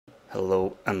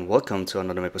Hello and welcome to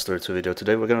another Maplestory 2 video.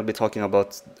 Today we're going to be talking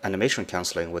about animation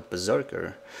cancelling with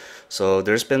Berserker. So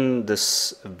there's been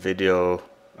this video,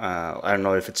 I don't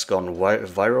know if it's gone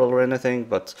viral or anything,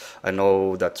 but I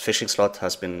know that Fishingsloth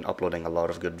has been uploading a lot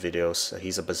of good videos.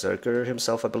 He's a Berserker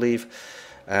himself, I believe,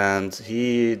 and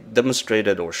he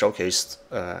demonstrated or showcased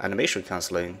animation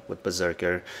cancelling with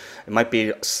Berserker. It might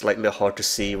be slightly hard to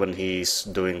see when he's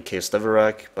doing Chaos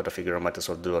Devorak, but I figure I might as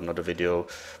well do another video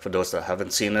for those that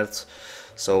haven't seen it.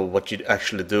 So what you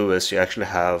actually do is you actually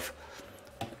have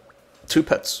two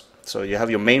pets. So you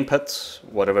have your main pet,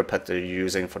 whatever pet you're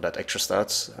using for that extra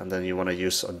stats, and then you want to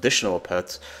use additional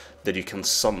pet that you can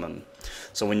summon.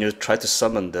 So when you try to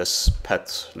summon this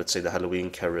pet, let's say the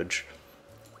Halloween carriage,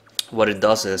 what it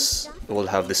does is it will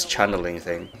have this channeling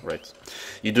thing, right?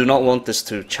 You do not want this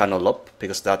to channel up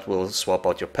because that will swap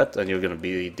out your pet and you're going to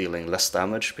be dealing less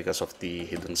damage because of the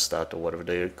hidden stat or whatever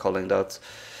they're calling that.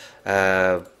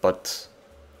 But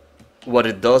what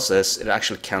it does is it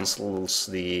actually cancels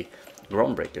the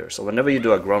Groundbreaker. So whenever you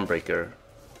do a Groundbreaker,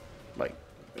 like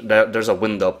there's a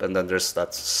wind up and then there's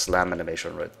that slam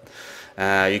animation, right?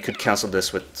 You could cancel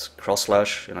this with cross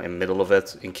slash, in the middle of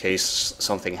it, in case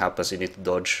something happens. You need to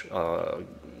dodge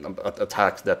an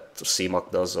attack that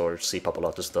CMOC does or C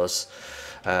Papulatus does,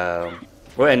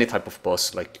 or any type of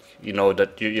boss. Like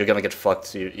that you're gonna get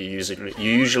fucked. You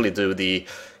usually do the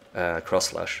cross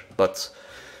slash, but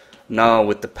now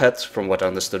with the pet, from what I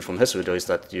understood from his video, is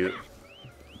that you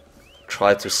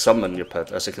try to summon your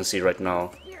pet. As you can see right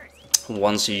now,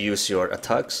 once you use your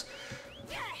attacks,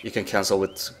 you can cancel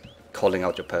with calling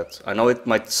out your pet. I know it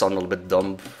might sound a little bit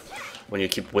dumb when you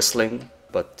keep whistling,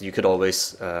 but you could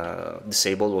always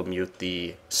disable or mute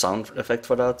the sound effect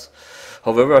for that.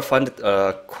 However, I find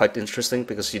it quite interesting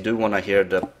because you do want to hear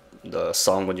the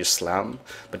sound when you slam,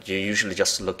 but you usually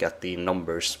just look at the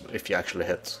numbers if you actually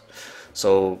hit.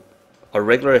 So a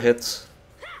regular hit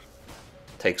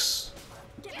takes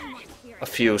a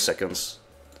few seconds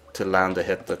to land the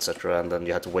hit, etc., and then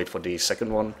you have to wait for the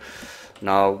second one.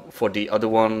 Now for the other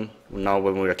one, now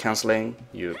when we are cancelling,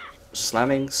 you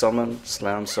slamming, summon,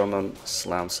 slam, summon,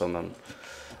 slam, summon.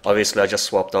 Obviously I just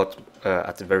swapped out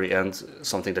at the very end,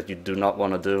 something that you do not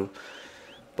want to do,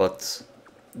 but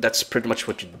that's pretty much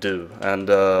what you do. And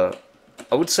I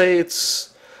would say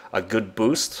it's a good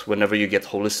boost whenever you get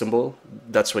Holy Symbol.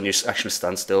 That's when you actually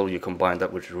stand still, you combine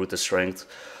that with Rooted Strength.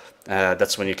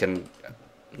 That's when you can,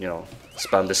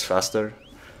 spam this faster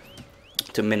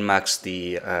to min-max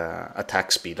the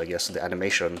attack speed, I guess, the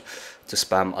animation, to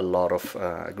spam a lot of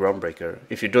Groundbreaker.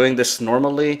 If you're doing this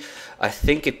normally, I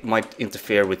think it might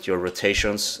interfere with your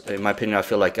rotations. In my opinion, I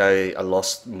feel like I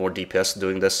lost more DPS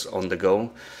doing this on the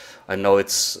go. I know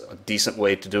it's a decent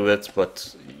way to do it,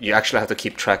 but you actually have to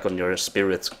keep track on your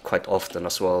spirits quite often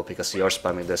as well, because you are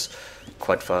spamming this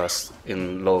quite fast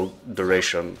in low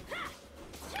duration.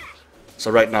 So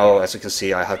right now, as you can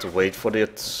see, I have to wait for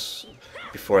it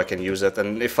before I can use it,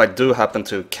 and if I do happen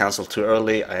to cancel too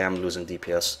early, I am losing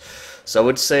DPS. So I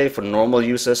would say for normal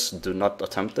users, do not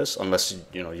attempt this unless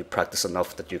you practice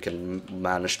enough that you can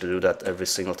manage to do that every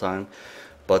single time.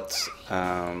 But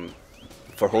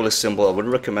for Holy Symbol, I would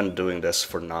recommend doing this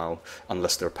for now,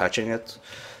 unless they're patching it.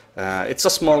 It's a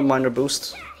small minor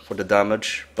boost for the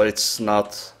damage, but it's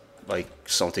not like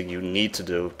something you need to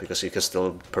do, because you can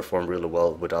still perform really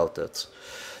well without it.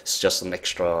 It's just an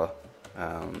extra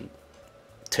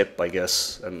tip, I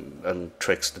guess, and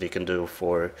tricks that you can do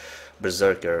for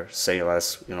Berserker, same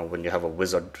as when you have a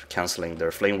wizard cancelling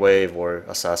their flame wave, or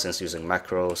assassins using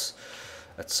macros,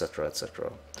 etc.,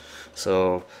 etc.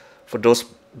 So for those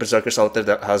Berserkers out there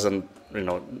that hasn't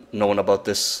known about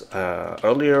this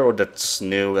earlier, or that's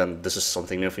new and this is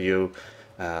something new for you,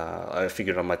 I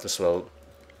figured I might as well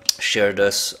share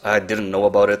this. I didn't know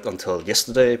about it until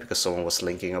yesterday because someone was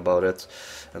linking about it,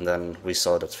 and then we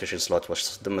saw that Fishingsloth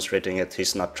was demonstrating it.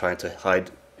 He's not trying to hide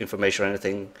information or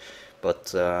anything, but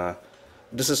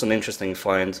this is an interesting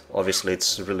find. Obviously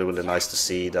it's really nice to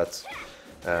see that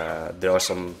there are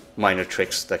some minor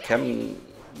tricks that can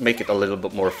make it a little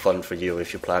bit more fun for you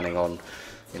if you're planning on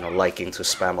liking to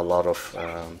spam a lot of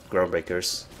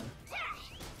Groundbreakers.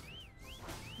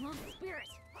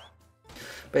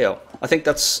 But yeah, I think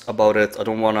that's about it. I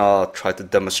don't want to try to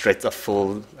demonstrate a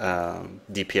full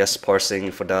DPS parsing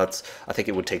for that. I think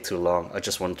it would take too long. I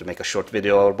just wanted to make a short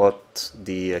video about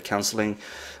the cancelling.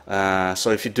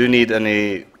 So if you do need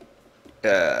any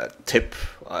tip,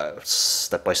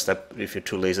 step by step, if you're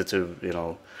too lazy to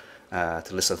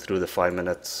to listen through the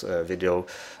 5-minute video,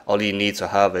 all you need to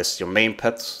have is your main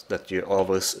pet that you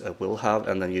always will have,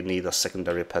 and then you need a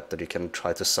secondary pet that you can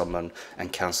try to summon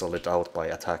and cancel it out by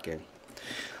attacking.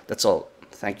 That's all.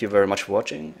 thank you very much for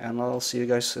watching, and I'll see you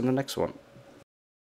guys in the next one.